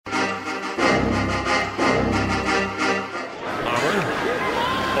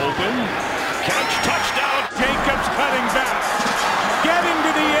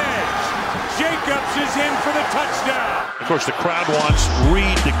touchdown. Of course, the crowd wants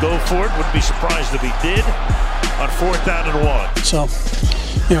Reed to go for it. Wouldn't be surprised if he did on 4th down and 1. So,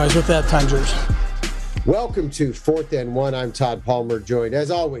 anyways, with that, time's yours. Welcome to 4th and 1. I'm Todd Palmer, joined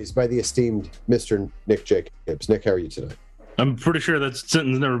as always by the esteemed Mr. Nick Jacobs. Nick, how are you tonight? I'm pretty sure that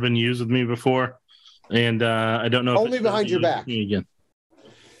sentence never been used with me before, and I don't know. Only behind your back. Again.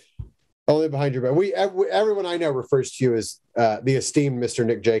 Only behind your back. Everyone I know refers to you as the esteemed Mr.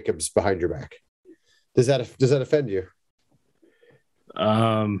 Nick Jacobs behind your back. Does that offend you?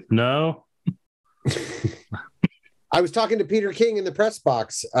 No. I was talking to Peter King in the press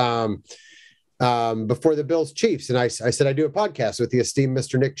box before the Bills Chiefs, and I said I do a podcast with the esteemed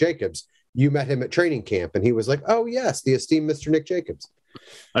Mr. Nick Jacobs. You met him at training camp, and he was like, "Oh yes, the esteemed Mr. Nick Jacobs."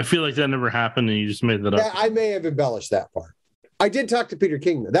 I feel like that never happened, and you just made that up. Yeah, I may have embellished that part. I did talk to Peter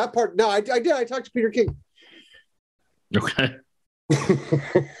King. That part, no, I did. I talked to Peter King. Okay.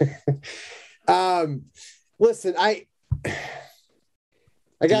 Listen, I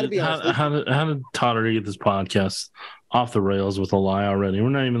got to be honest. How did Todd already get this podcast off the rails with a lie already? We're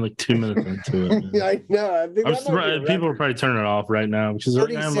not even like 2 minutes into it. I know. I'm surprised people are probably turning it off right now because they're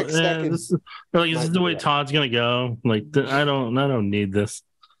like, this is the way Todd's gonna go. Like, I don't need this.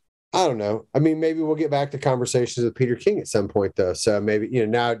 I don't know. I mean, maybe we'll get back to conversations with Peter King at some point, though. So maybe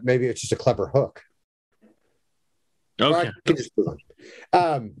now maybe it's just a clever hook. Okay.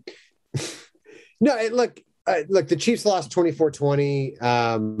 Look, the Chiefs lost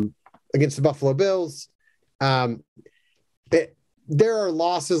 24-20 against the Buffalo Bills. There are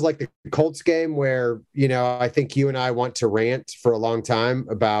losses like the Colts game where, I think you and I want to rant for a long time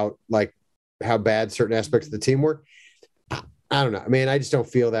about like how bad certain aspects of the team were. I don't know. I mean, I just don't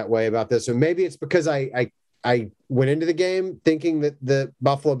feel that way about this. And maybe it's because I went into the game thinking that the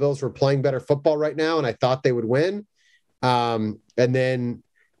Buffalo Bills were playing better football right now, and I thought they would win. And then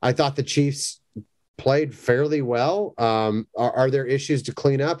I thought the Chiefs played fairly well. Are there issues to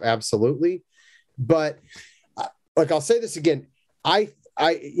clean up? Absolutely. But I'll say this again.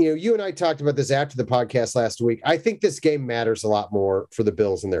 You and I talked about this after the podcast last week. I think this game matters a lot more for the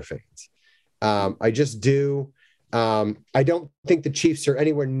Bills and their fans. I just do. I don't think the Chiefs are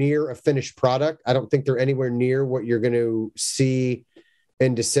anywhere near a finished product. I don't think they're anywhere near what you're going to see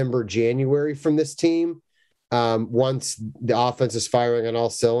in December, January from this team. Once the offense is firing on all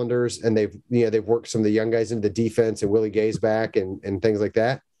cylinders and they've worked some of the young guys into the defense and Willie Gay's back and things like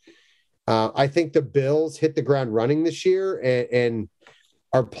that. I think the Bills hit the ground running this year and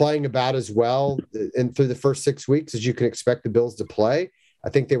are playing about as well and through the first 6 weeks as you can expect the Bills to play. I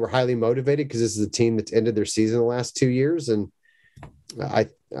think they were highly motivated because this is a team that's ended their season the last 2 years. And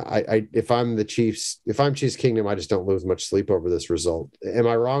if I'm Chiefs Kingdom, I just don't lose much sleep over this result. Am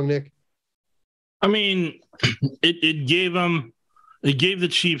I wrong, Nick? I mean, it gave the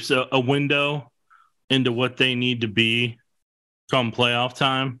Chiefs a window into what they need to be come playoff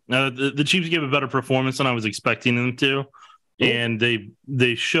time. The Chiefs gave a better performance than I was expecting them to, and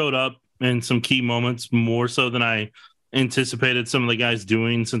they showed up in some key moments more so than I anticipated some of the guys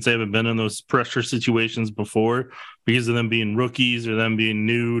doing since they haven't been in those pressure situations before because of them being rookies or them being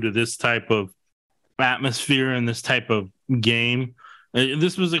new to this type of atmosphere and this type of game.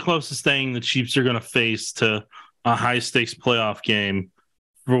 This was the closest thing the Chiefs are going to face to a high-stakes playoff game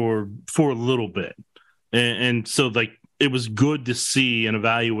for a little bit. And so, like, it was good to see and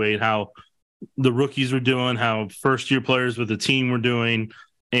evaluate how the rookies were doing, how first-year players with the team were doing,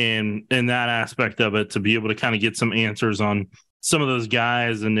 and that aspect of it to be able to kind of get some answers on some of those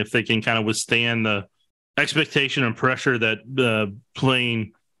guys and if they can kind of withstand the expectation and pressure that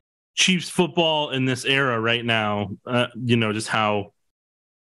playing Chiefs football in this era right now, just how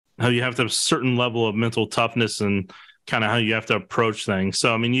you have to have a certain level of mental toughness and kind of how you have to approach things.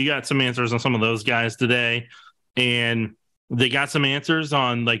 So, I mean, you got some answers on some of those guys today, and they got some answers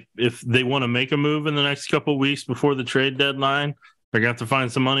on, like, if they want to make a move in the next couple of weeks before the trade deadline, they're going to have to find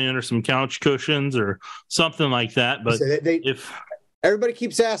some money under some couch cushions or something like that. But if everybody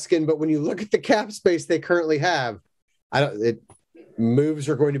keeps asking, but when you look at the cap space they currently have, moves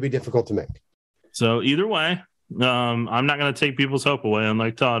are going to be difficult to make. So either way, I'm not going to take people's hope away,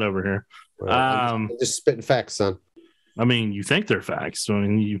 unlike Todd over here. Well, I'm just spitting facts, son. I mean, you think they're facts. I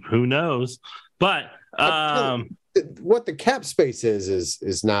mean, who knows? But what the cap space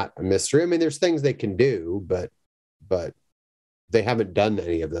is not a mystery. I mean, there's things they can do, but they haven't done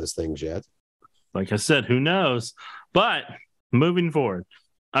any of those things yet. Like I said, who knows? But moving forward,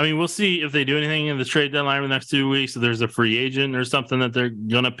 I mean, we'll see if they do anything in the trade deadline in the next 2 weeks. If there's a free agent or something that they're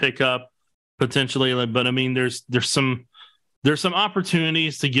going to pick up potentially. But I mean, there's some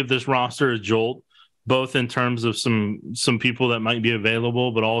opportunities to give this roster a jolt, both in terms of some people that might be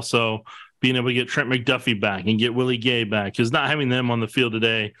available, but also being able to get Trent McDuffie back and get Willie Gay back, because not having them on the field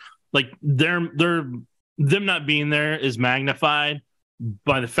today, like them not being there is magnified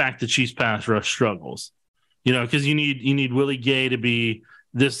by the fact that Chiefs pass rush struggles. Because you need Willie Gay to be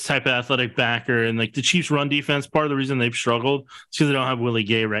this type of athletic backer, and like the Chiefs run defense, part of the reason they've struggled is because they don't have Willie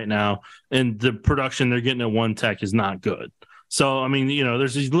Gay right now, and the production they're getting at one tech is not good. So, I mean,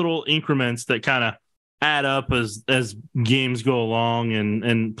 there's these little increments that kind of add up as games go along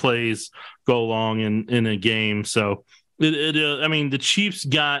and plays go along in a game. So, I mean, the Chiefs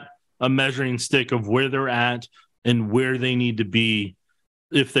got a measuring stick of where they're at and where they need to be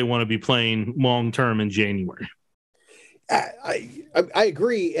if they want to be playing long-term in January. I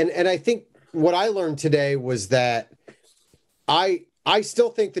agree. And I think what I learned today was that I still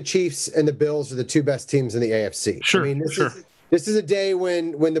think the Chiefs and the Bills are the two best teams in the AFC. Sure. I mean, this is a day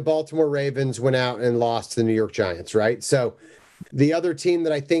when the Baltimore Ravens went out and lost to the New York Giants, right? So the other team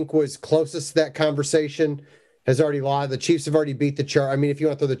that I think was closest to that conversation has already lost. The Chiefs have already beat the Chargers. I mean, if you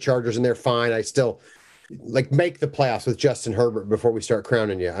want to throw the Chargers in there, fine. I still make the playoffs with Justin Herbert before we start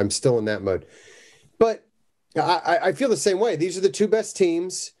crowning you. I'm still in that mode. But I feel the same way. These are the two best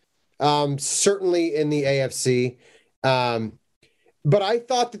teams, certainly in the AFC. But I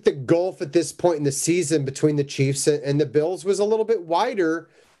thought that the gulf at this point in the season between the Chiefs and the Bills was a little bit wider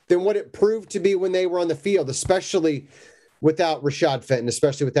than what it proved to be when they were on the field, especially without Rashad Fenton,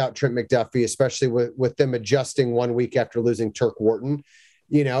 especially without Trent McDuffie, especially with them adjusting 1 week after losing Turk Wharton.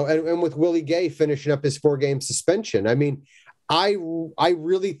 And with Willie Gay finishing up his 4-game suspension. I mean, I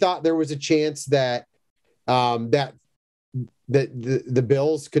really thought there was a chance that the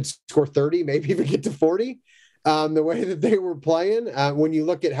Bills could score 30, maybe even get to 40, the way that they were playing. When you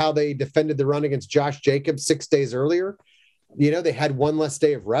look at how they defended the run against Josh Jacobs 6 days earlier, they had one less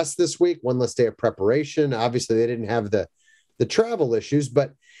day of rest this week, one less day of preparation. Obviously, they didn't have the travel issues,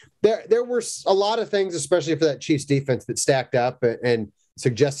 but there were a lot of things, especially for that Chiefs defense, that stacked up and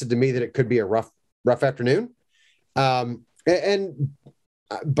suggested to me that it could be a rough afternoon. And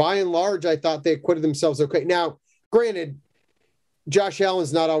by and large, I thought they acquitted themselves okay. Now, granted, Josh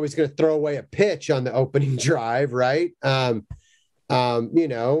Allen's not always going to throw away a pitch on the opening drive, right? And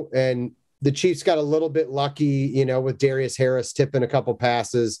the Chiefs got a little bit lucky, with Darius Harris tipping a couple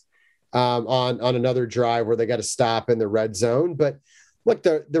passes on another drive where they got to stop in the red zone. But look,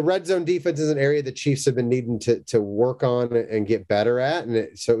 the red zone defense is an area the Chiefs have been needing to work on and get better at.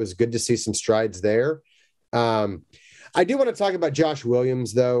 And so it was good to see some strides there. I do want to talk about Josh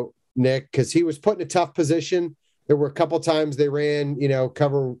Williams, though, Nick, because he was put in a tough position. There were a couple times they ran,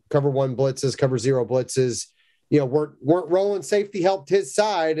 cover one blitzes, cover zero blitzes, weren't rolling. Safety helped his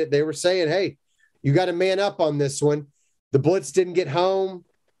side. They were saying, hey, you got to man up on this one. The blitz didn't get home,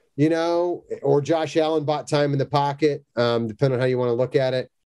 or Josh Allen bought time in the pocket, depending on how you want to look at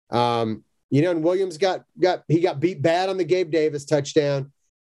it. And Williams got beat bad on the Gabe Davis touchdown.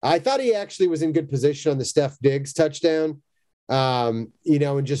 I thought he actually was in good position on the Steph Diggs touchdown, and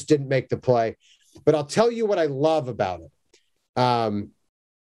just didn't make the play. But I'll tell you what I love about it.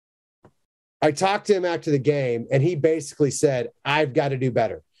 I talked to him after the game, and he basically said, I've got to do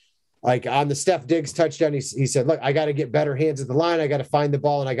better. Like on the Steph Diggs touchdown, he said, look, I got to get better hands at the line. I got to find the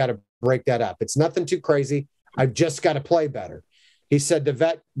ball, and I got to break that up. It's nothing too crazy. I've just got to play better. He said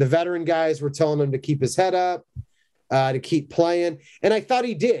the veteran guys were telling him to keep his head up, to keep playing. And I thought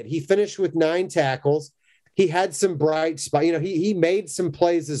he did. He finished with 9 tackles. He had some bright spots. He made some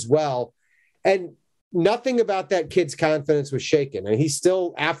plays as well. And nothing about that kid's confidence was shaken. And he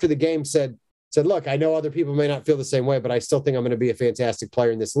still, after the game, said, look, I know other people may not feel the same way, but I still think I'm going to be a fantastic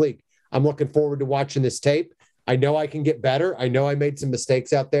player in this league. I'm looking forward to watching this tape. I know I can get better. I know I made some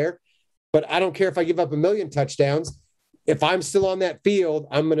mistakes out there, but I don't care if I give up 1 million touchdowns. If I'm still on that field,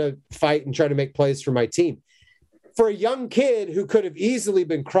 I'm going to fight and try to make plays for my team. For a young kid who could have easily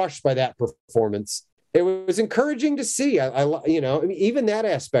been crushed by that performance, it was encouraging to see. Even that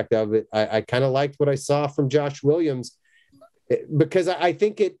aspect of it, I kind of liked what I saw from Josh Williams, because I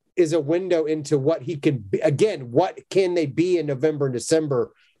think it is a window into what he can be. Again, what can they be in November and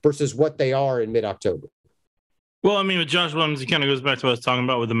December versus what they are in mid-October? Well, I mean, with Josh Williams, it kind of goes back to what I was talking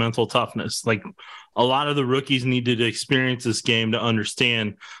about with the mental toughness. Like a lot of the rookies needed to experience this game to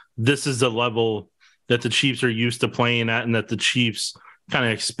understand this is the level that the Chiefs are used to playing at and that the Chiefs kind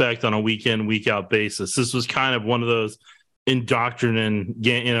of expect on a week in, week out basis. This was kind of one of those indoctrinating,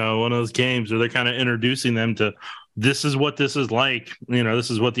 one of those games where they're kind of introducing them to this is what this is like. This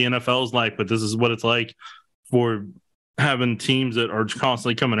is what the NFL is like, but this is what it's like for having teams that are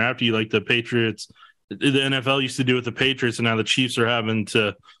constantly coming after you, like the Patriots. The NFL used to do with the Patriots, and now the Chiefs are having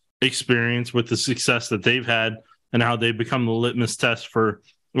to experience with the success that they've had and how they've become the litmus test for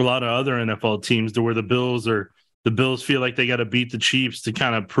a lot of other NFL teams to where the Bills feel like they got to beat the Chiefs to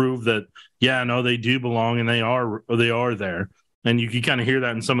kind of prove that, yeah, no, they do belong and they are there. And you can kind of hear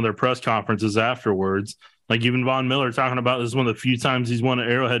that in some of their press conferences afterwards. Like even Von Miller talking about this is one of the few times he's won an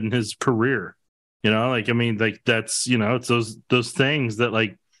Arrowhead in his career. That's, it's those things that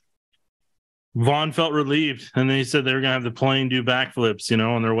like Vaughn felt relieved. And then he said they were going to have the plane do backflips,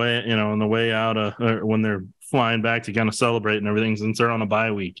 on the way out or when they're flying back to kind of celebrate and everything since they're on a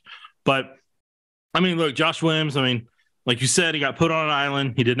bye week. But I mean, look, Josh Williams, like you said, he got put on an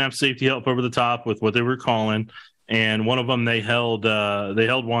island. He didn't have safety help over the top with what they were calling. And one of them, they held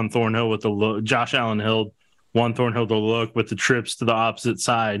Juan Thornhill with the look. Josh Allen held Juan Thornhill the look with the trips to the opposite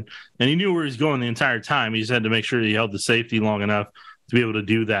side. And he knew where he was going the entire time. He just had to make sure he held the safety long enough to be able to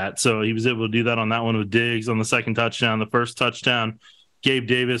do that. So he was able to do that on that one with Diggs on the second touchdown. The first touchdown, Gabe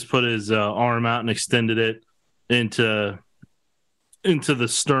Davis put his arm out and extended it into the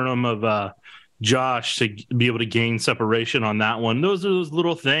sternum of Josh to be able to gain separation on that one. Those are those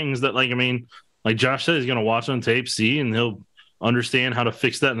little things that, like Josh said, he's going to watch on tape, see, and he'll understand how to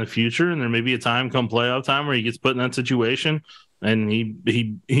fix that in the future. And there may be a time come playoff time where he gets put in that situation, and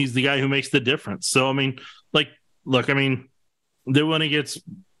he's the guy who makes the difference. So, they're when he gets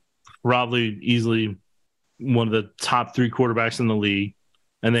probably easily one of the top 3 quarterbacks in the league,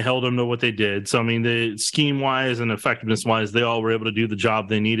 and they held him to what they did. So, the scheme-wise and effectiveness-wise, they all were able to do the job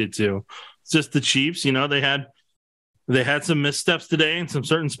they needed to. It's just the Chiefs, they had some missteps today in some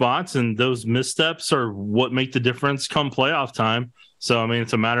certain spots, and those missteps are what make the difference come playoff time. So,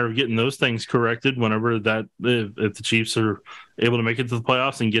 it's a matter of getting those things corrected whenever if the Chiefs are able to make it to the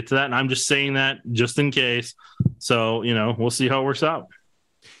playoffs and get to that. And I'm just saying that just in case. So, we'll see how it works out.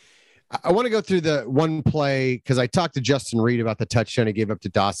 I want to go through the one play because I talked to Justin Reed about the touchdown he gave up to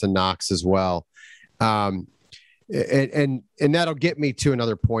Dawson Knox as well. And that'll get me to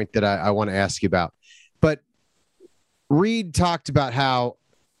another point that I want to ask you about. But Reed talked about how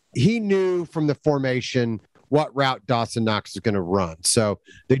he knew from the formation what route Dawson Knox was going to run. So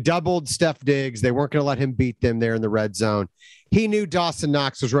they doubled Steph Diggs. They weren't going to let him beat them there in the red zone. He knew Dawson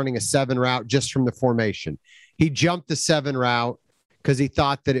Knox was running a 7 route just from the formation. He jumped the 7 route because he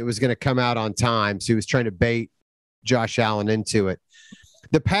thought that it was going to come out on time. So he was trying to bait Josh Allen into it.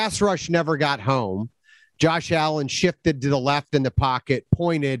 The pass rush never got home. Josh Allen shifted to the left in the pocket,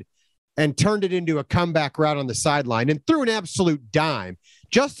 pointed, and turned it into a comeback route on the sideline and threw an absolute dime.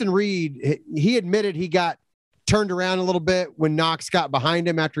 Justin Reed, he admitted he got turned around a little bit when Knox got behind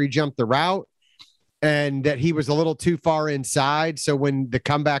him after he jumped the route, and that he was a little too far inside. So when the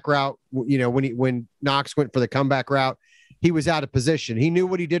comeback route, when Knox went for the comeback route, he was out of position. He knew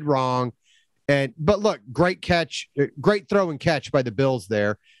what he did wrong. But look, great catch, great throw and catch by the Bills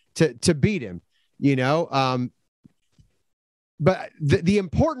there to beat him, But the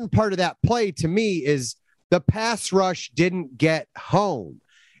important part of that play to me is the pass rush didn't get home.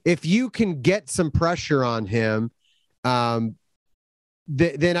 If you can get some pressure on him, then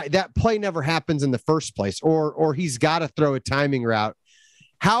that play never happens in the first place, or he's got to throw a timing route.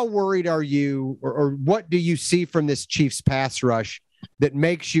 How worried are you, or what do you see from this Chiefs pass rush that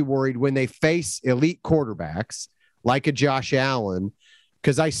makes you worried when they face elite quarterbacks like a Josh Allen?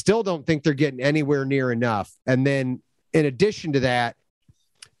 Because I still don't think they're getting anywhere near enough. And then in addition to that,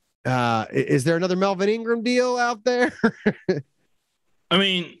 is there another Melvin Ingram deal out there?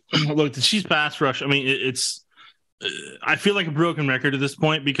 Look, the Chiefs pass rush, it's I feel like a broken record at this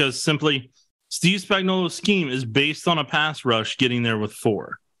point because simply Steve Spagnuolo's scheme is based on a pass rush getting there with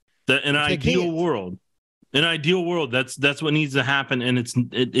 4. That in an ideal world, that's what needs to happen, and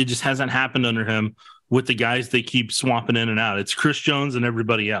it just hasn't happened under him with the guys they keep swapping in and out. It's Chris Jones and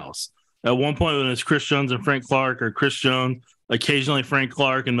everybody else. At one point when it's Chris Jones and Frank Clark, or Chris Jones, occasionally Frank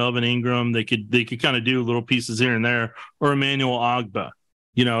Clark and Melvin Ingram, they could kind of do little pieces here and there, or Emmanuel Ogbah,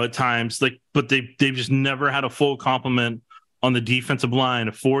 at times, but they've just never had a full complement on the defensive line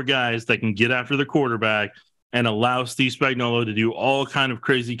of 4 guys that can get after the quarterback and allow Steve Spagnuolo to do all kind of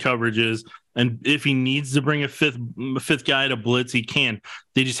crazy coverages. And if he needs to bring a fifth guy to blitz, he can.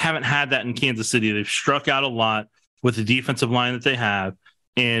 They just haven't had that in Kansas City. They've struck out a lot with the defensive line that they have.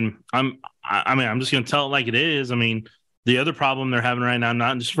 And I'm just going to tell it like it is. The other problem they're having right now,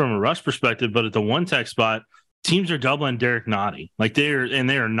 not just from a rush perspective, but at the one tech spot, teams are doubling Derek Nottie. They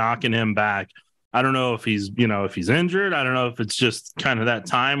are knocking him back. I don't know if he's injured. I don't know if it's just kind of that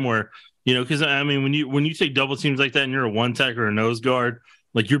time where, because when you take double teams like that and you're a one tech or a nose guard,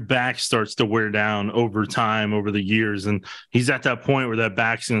 your back starts to wear down over time, over the years. And he's at that point where that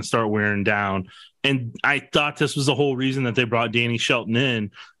back's going to start wearing down. And I thought this was the whole reason that they brought Danny Shelton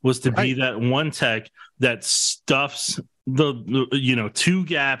in, was to be that one tech that stuffs the 2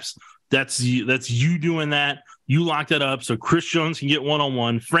 gaps. That's you doing that. You lock that up so Chris Jones can get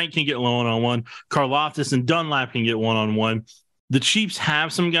one-on-one, Frank can get one-on-one, Karlaftis and Dunlap can get one-on-one. The Chiefs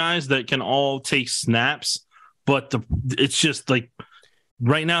have some guys that can all take snaps, but it's just like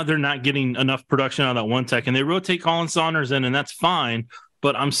right now they're not getting enough production out of that one tech, and they rotate Colin Saunders in, and that's fine.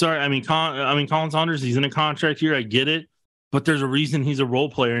 But I'm sorry, Colin Saunders, he's in a contract year. I get it. But there's a reason he's a role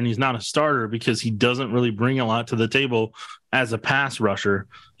player and he's not a starter, because he doesn't really bring a lot to the table as a pass rusher.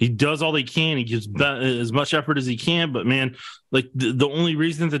 He does all he can. He gives as much effort as he can. But, man, like the only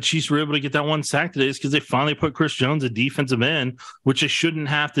reason the Chiefs were able to get that 1 sack today is because they finally put Chris Jones at defensive end, which they shouldn't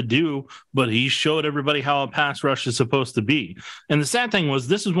have to do. But he showed everybody how a pass rush is supposed to be. And the sad thing was,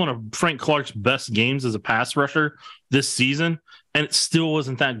 this is one of Frank Clark's best games as a pass rusher this season, and it still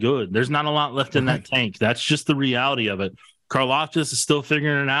wasn't that good. There's not a lot left in that tank. That's just the reality of it. Karlaftis is still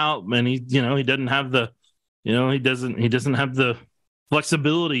figuring it out, and he doesn't have the, he doesn't have the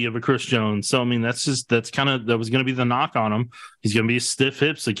flexibility of a Chris Jones. So I mean, that was going to be the knock on him. He's going to be stiff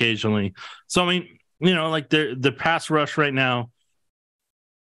hips occasionally. So I mean, like the pass rush right now,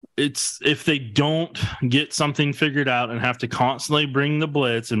 it's if they don't get something figured out and have to constantly bring the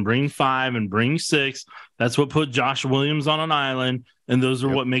blitz and bring 5 and bring 6, that's what put Josh Williams on an island. And those are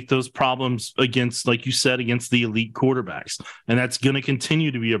what make those problems against, like you said, against the elite quarterbacks. And that's going to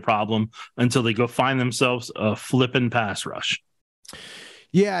continue to be a problem until they go find themselves a flipping pass rush.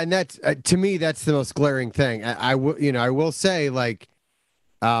 Yeah. And that's, to me, that's the most glaring thing. I will say, like,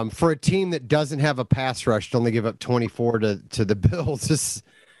 for a team that doesn't have a pass rush to only give up 24 to the Bills is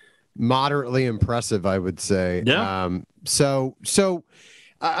moderately impressive, I would say. Yeah. So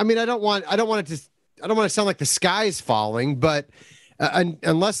I mean, I don't want to sound like the sky's falling, but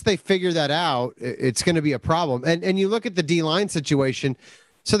unless they figure that out, it's going to be a problem. And you look at the D-line situation.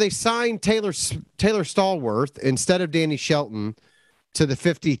 So they signed Taylor Stallworth instead of Danny Shelton to the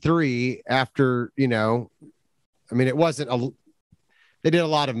 53 after, I mean, it wasn't they did a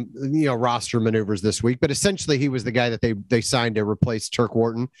lot of, roster maneuvers this week, but essentially he was the guy that they signed to replace Turk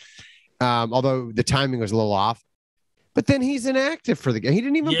Wharton. Although the timing was a little off. But then he's inactive for the game. He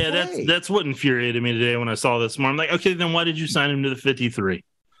didn't even play. Yeah, that's what infuriated me today when I saw this more. I'm like, okay, then why did you sign him to the 53?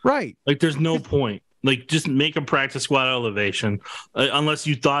 Right. Like, there's no point. Like, just make a practice squad elevation, unless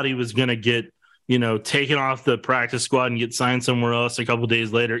you thought he was going to get, taken off the practice squad and get signed somewhere else a couple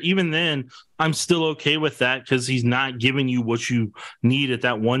days later. Even then, I'm still okay with that because he's not giving you what you need at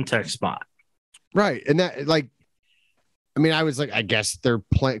that 1 tech spot. Right. And that, like, I mean, I was like, I guess they're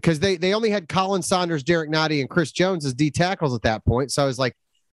playing because they only had Colin Saunders, Derek Nottie, and Chris Jones as D tackles at that point. So I was like,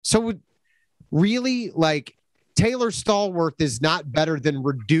 really, like, Taylor Stallworth is not better than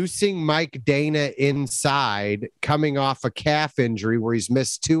reducing Mike Dana inside, coming off a calf injury where he's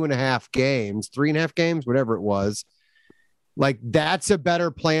missed 3.5 games, whatever it was. Like, that's a better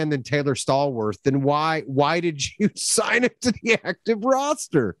plan than Taylor Stallworth. Then why did you sign him to the active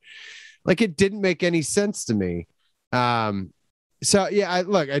roster? Like, it didn't make any sense to me. So yeah,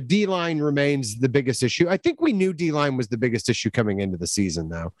 a D-line remains the biggest issue. I think we knew D-line was the biggest issue coming into the season,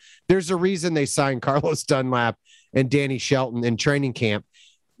 though. There's a reason they signed Carlos Dunlap and Danny Shelton in training camp.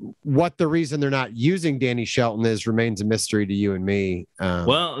 What the reason they're not using Danny Shelton remains a mystery to you and me.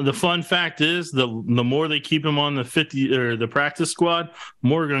 Well, the fun fact is the more they keep him on the 50 or the practice squad,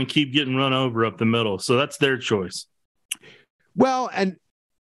 more are going to keep getting run over up the middle. So that's their choice. Well, and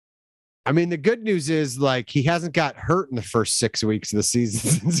I mean, the good news is, like, he hasn't got hurt in the first 6 weeks of the season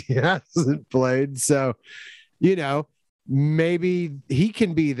since he hasn't played. So, maybe he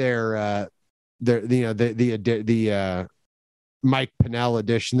can be the Mike Pennell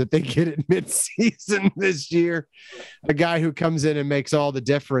edition that they get at midseason this year. A guy who comes in and makes all the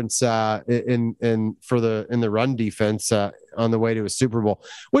difference in the run defense on the way to a Super Bowl,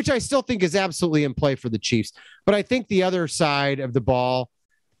 which I still think is absolutely in play for the Chiefs. But I think the other side of the ball,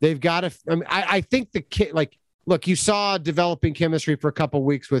 they've got to. I mean, I think the kid, like, look, you saw developing chemistry for a couple of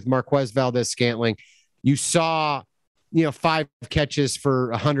weeks with Marquez Valdez-Scantling. You saw, 5 catches for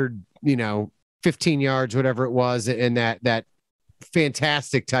 100, 15 yards, whatever it was, and that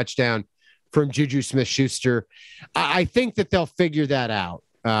fantastic touchdown from Juju Smith-Schuster. I think that they'll figure that out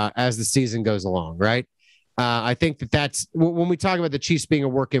as the season goes along, right? I think that's when we talk about the Chiefs being a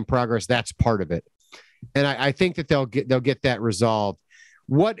work in progress. That's part of it, and I think that they'll get that resolved.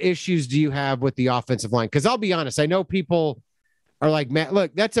 What issues do you have with the offensive line? Because I'll be honest, I know people are like, Matt,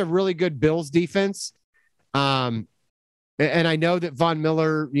 look, that's a really good Bills defense. And I know that Von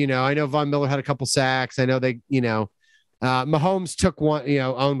Miller, Von Miller had a couple sacks. I know Mahomes took one,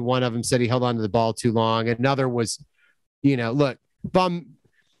 owned one of them, said he held on to the ball too long. Another was, look,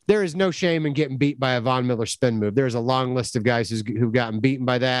 there is no shame in getting beat by a Von Miller spin move. There's a long list of guys who've gotten beaten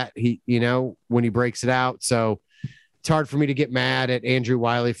by that. When he breaks it out. So it's hard for me to get mad at Andrew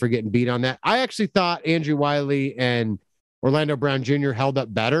Wiley for getting beat on that. I actually thought Andrew Wiley and Orlando Brown Jr. held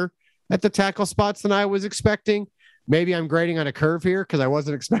up better at the tackle spots than I was expecting. Maybe I'm grading on a curve here because I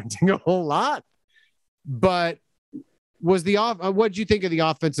wasn't expecting a whole lot. But what did you think of the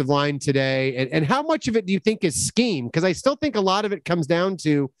offensive line today? And how much of it do you think is scheme? Because I still think a lot of it comes down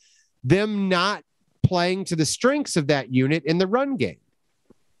to them not playing to the strengths of that unit in the run game.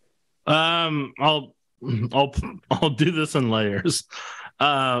 I'll do this in layers.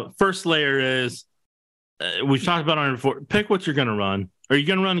 First layer is we've talked about it before. Pick what you're going to run. Are you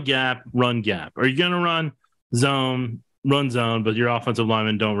going to run gap? Run gap. Are you going to run zone? Run zone. But your offensive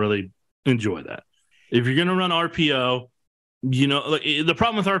linemen don't really enjoy that. If you're going to run RPO, the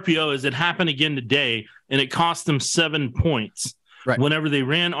problem with RPO is it happened again today, and it cost them 7 points. Right. Whenever they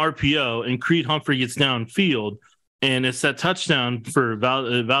ran RPO and Creed Humphrey gets downfield, and it's that touchdown for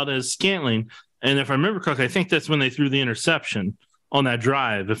Valdez-Scantling. And if I remember correctly, I think that's when they threw the interception on that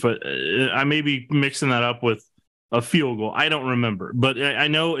drive. If I may be mixing that up with a field goal, I don't remember, but I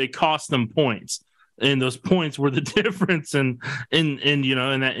know it cost them points, and those points were the difference in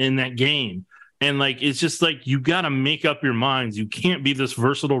that game. And like, it's just like, you got to make up your minds. You can't be this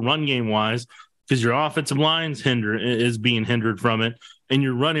versatile run game wise because your offensive line's is being hindered from it, and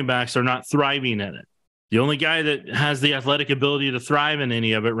your running backs are not thriving in it. The only guy that has the athletic ability to thrive in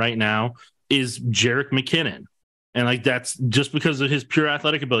any of it right now is Jerick McKinnon. And like, that's just because of his pure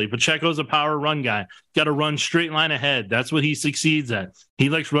athletic ability. Pacheco's a power run guy, got to run straight line ahead. That's what he succeeds at. He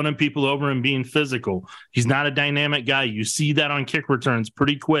likes running people over and being physical. He's not a dynamic guy. You see that on kick returns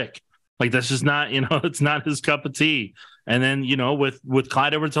pretty quick. Like, that's just not, it's not his cup of tea. And then, with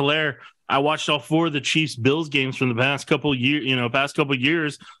Clyde Edwards-Helaire, I watched all 4 of the Chiefs Bills games from the past couple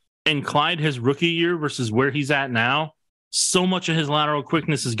years, and Clyde, his rookie year versus where he's at now, so much of his lateral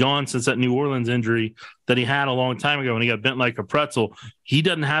quickness is gone since that New Orleans injury that he had a long time ago when he got bent like a pretzel. He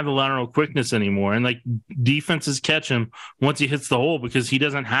doesn't have the lateral quickness anymore. And like, defenses catch him once he hits the hole because he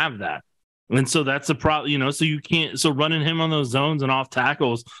doesn't have that. And so that's a problem, so you can't, so running him on those zones and off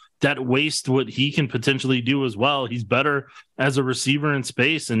tackles, that wastes what he can potentially do as well. He's better as a receiver in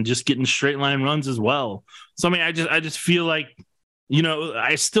space and just getting straight line runs as well. So, I mean, I just feel like,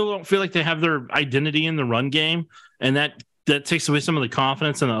 I still don't feel like they have their identity in the run game, and that takes away some of the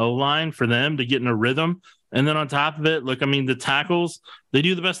confidence in the O-line for them to get in a rhythm. And then on top of it, look, I mean, the tackles, they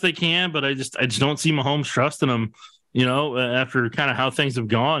do the best they can, but I just don't see Mahomes trusting them, after kind of how things have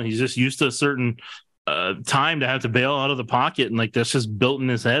gone. He's just used to a certain time to have to bail out of the pocket, and like, that's just built in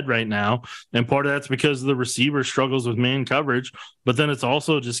his head right now. And part of that's because the receiver struggles with man coverage, but then it's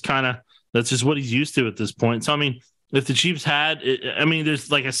also just that's just what he's used to at this point. So, I mean, if the Chiefs there's,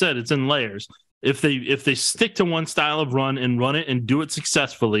 like I said, it's in layers. If they stick to one style of run and run it and do it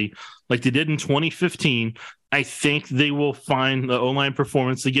successfully, like they did in 2015, I think they will find the O-line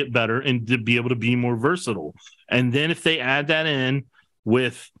performance to get better and to be able to be more versatile. And then if they add that in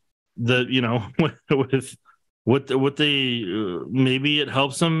with the, with what they maybe it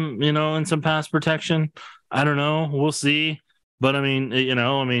helps them, in some pass protection. I don't know. We'll see. But I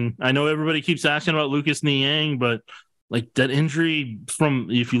mean, I know everybody keeps asking about Lucas Niang, but like, that injury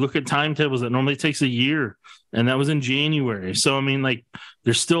if you look at timetables, it normally takes a year, and that was in January. So, I mean, like,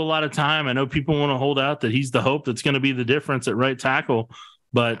 there's still a lot of time. I know people want to hold out that he's the hope that's going to be the difference at right tackle,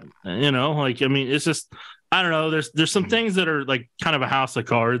 but it's just, I don't know. There's some things that are like kind of a house of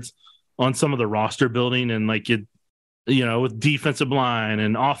cards on some of the roster building, and like with defensive line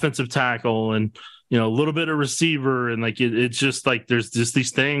and offensive tackle and, a little bit of receiver. And like, it's just like, there's just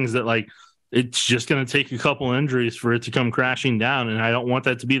these things that like, it's just going to take a couple injuries for it to come crashing down. And I don't want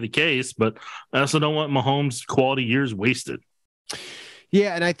that to be the case, but I also don't want Mahomes' quality years wasted.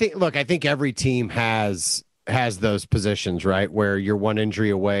 Yeah. And I think every team has those positions, right, where you're one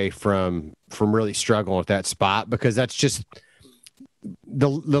injury away from really struggling at that spot, because that's just the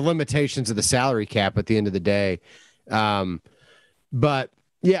limitations of the salary cap at the end of the day. But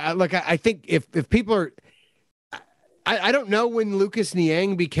yeah, look, I think if people are, I don't know when Lucas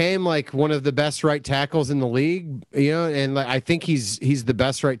Niang became like one of the best right tackles in the league, and like, I think he's the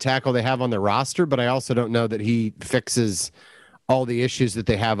best right tackle they have on their roster, but I also don't know that he fixes all the issues that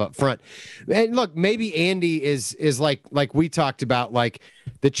they have up front. And look, maybe Andy is like we talked about, like,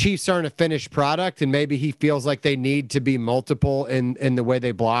 the Chiefs aren't a finished product, and maybe he feels like they need to be multiple in the way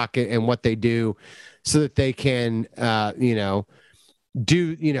they block and what they do, so that they can,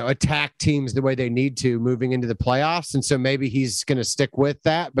 attack teams the way they need to moving into the playoffs. And so maybe he's going to stick with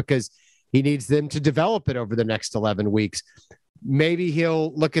that because he needs them to develop it over the next 11 weeks. maybe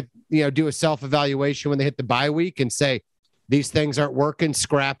he'll look at, do a self-evaluation when they hit the bye week and say, these things aren't working,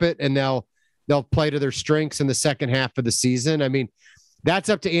 scrap it. And they'll play to their strengths in the second half of the season. I mean, that's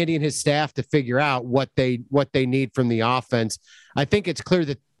up to Andy and his staff to figure out what they need from the offense. I think it's clear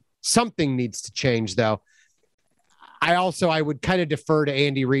that something needs to change, though. I would kind of defer to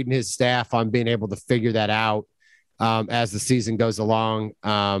Andy Reid and his staff on being able to figure that out as the season goes along.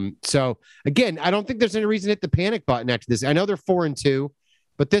 So again, I don't think there's any reason to hit the panic button after this. I know they're 4-2,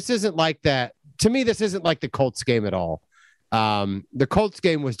 but this isn't like that. To me, this isn't like the Colts game at all. The Colts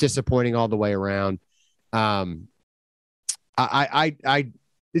game was disappointing all the way around. It's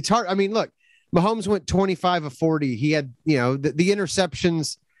hard. I mean, look, Mahomes went 25 of 40. He had, the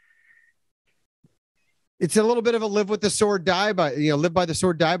interceptions. It's a little bit of a live with the sword, live by the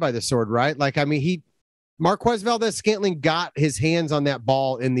sword, die by the sword, right? Like, I mean, Marquez Valdes-Scantling got his hands on that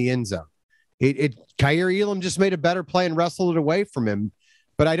ball in the end zone. Kaiir Elam just made a better play and wrestled it away from him.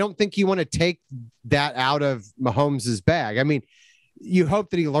 But I don't think you want to take that out of Mahomes' bag. I mean, you hope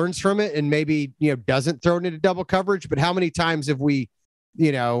that he learns from it and maybe, doesn't throw it into double coverage. But how many times have we,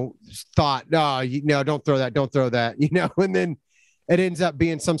 thought, no, don't throw that, and then it ends up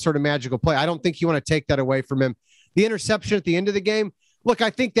being some sort of magical play. I don't think you want to take that away from him. The interception at the end of the game, look, I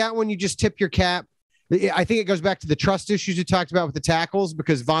think that one you just tip your cap. I think it goes back to the trust issues you talked about with the tackles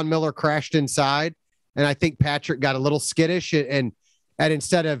because Von Miller crashed inside. And I think Patrick got a little skittish and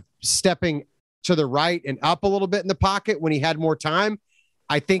instead of stepping to the right and up a little bit in the pocket when he had more time,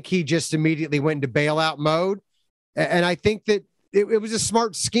 I think he just immediately went into bailout mode. And I think that it was a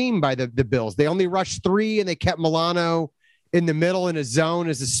smart scheme by the Bills. They only rushed 3 and they kept Milano in the middle in a zone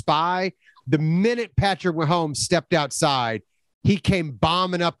as a spy. The minute Patrick Mahomes stepped outside, he came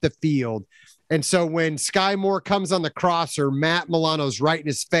bombing up the field. And so when Sky Moore comes on the crosser, Matt Milano's right in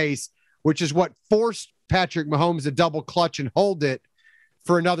his face, which is what forced Patrick Mahomes to double clutch and hold it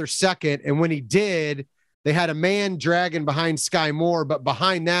for another second. And when he did, they had a man dragging behind Sky Moore, but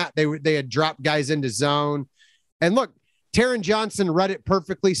behind that, they had dropped guys into zone. And look, Taron Johnson read it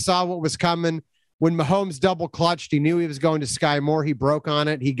perfectly, saw what was coming. When Mahomes double clutched, he knew he was going to Sky Moore. He broke on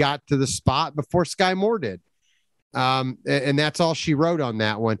it. He got to the spot before Sky Moore did. And that's all she wrote on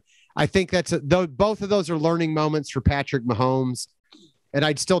that one. I think both of those are learning moments for Patrick Mahomes. And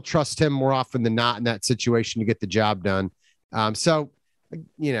I'd still trust him more often than not in that situation to get the job done. So,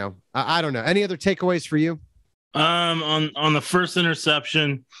 I don't know. Any other takeaways for you? On the first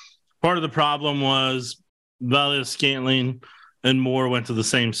interception, part of the problem was Valdes-Scantling and Moore went to the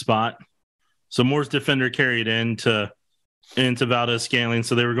same spot. So Moore's defender carried into Valdes-Scantling.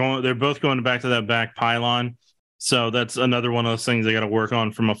 So they're both going back to that back pylon. So that's another one of those things they got to work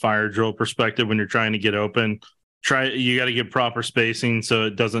on from a fire drill perspective when you're trying to get open. You got to get proper spacing so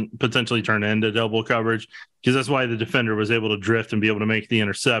it doesn't potentially turn into double coverage, because that's why the defender was able to drift and be able to make the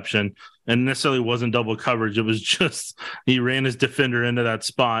interception. And necessarily wasn't double coverage. It was just he ran his defender into that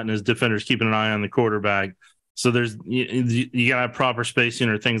spot and his defender's keeping an eye on the quarterback. So you got to have proper spacing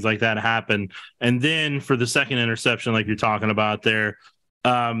or things like that happen. And then for the second interception, like you're talking about there,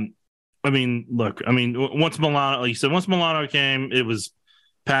 once Milano, like you said, once Milano came, it was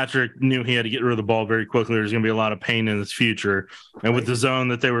Patrick knew he had to get rid of the ball very quickly. There's going to be a lot of pain in his future. And with the zone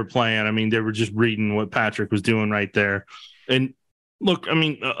that they were playing, they were just reading what Patrick was doing right there. And look,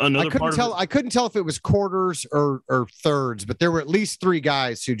 I couldn't tell if it was quarters or thirds, but there were at least 3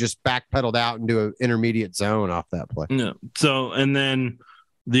 guys who just backpedaled out into an intermediate zone off that play. Yeah. So, and then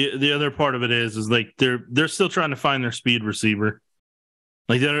the other part of it is like they're still trying to find their speed receiver.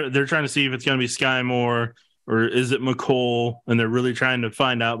 Like they're trying to see if it's going to be Sky Moore or is it McCole, and they're really trying to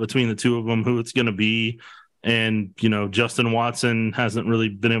find out between the two of them who it's going to be. And Justin Watson hasn't really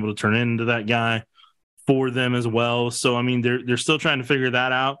been able to turn into that guy for them as well. So they're still trying to figure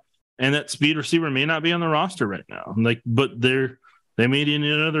that out, and that speed receiver may not be on the roster right now. But they may need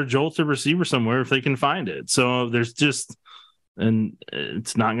another jolted receiver somewhere if they can find it. So it's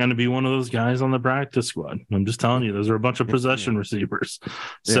not going to be one of those guys on the practice squad. I'm just telling you, those are a bunch of possession receivers.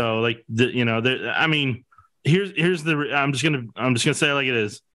 Yeah. So I'm just gonna say it like it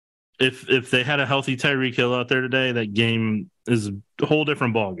is. If they had a healthy Tyreek Hill out there today, that game is a whole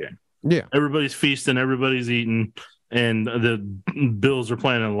different ball game. Yeah, everybody's feasting, everybody's eating, and the Bills are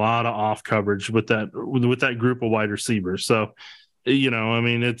playing a lot of off coverage with that group of wide receivers. So, there's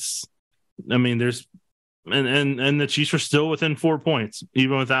and the Chiefs are still within 4 points,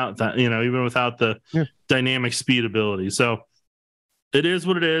 even without that, even without the dynamic speed ability. So it is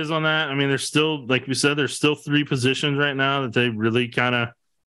what it is on that. There's still, like we said, there's still 3 positions right now that they really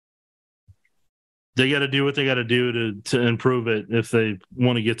they got to do what they got to do to improve it if they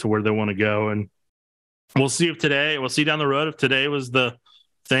want to get to where they want to go. And we'll see down the road if today was the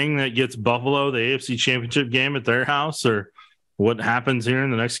thing that gets Buffalo the AFC Championship game at their house, or what happens here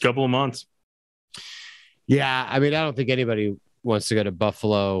in the next couple of months. Yeah, I mean, I don't think anybody wants to go to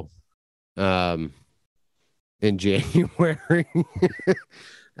Buffalo in January.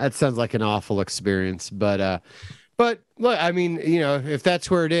 That sounds like an awful experience, but look, I mean, if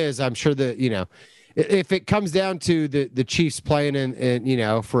that's where it is, I'm sure that, if it comes down to the Chiefs playing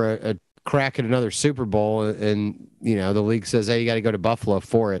and for a crack at another Super Bowl and the league says, hey, you got to go to Buffalo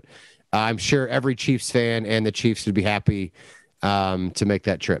for it, I'm sure every Chiefs fan and the Chiefs would be happy to make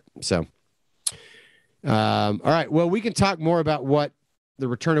that trip. So all right, well, we can talk more about what the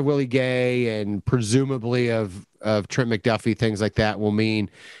return of Willie Gay and presumably of Trent McDuffie, things like that, will mean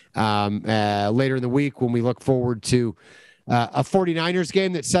later in the week when we look forward to a 49ers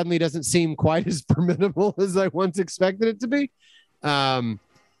game that suddenly doesn't seem quite as formidable as I once expected it to be.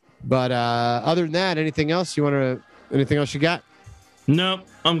 But other than that, anything else you got? No,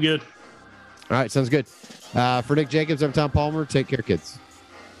 I'm good. All right, sounds good. For Nick Jacobs, I'm Tom Palmer. Take care, kids.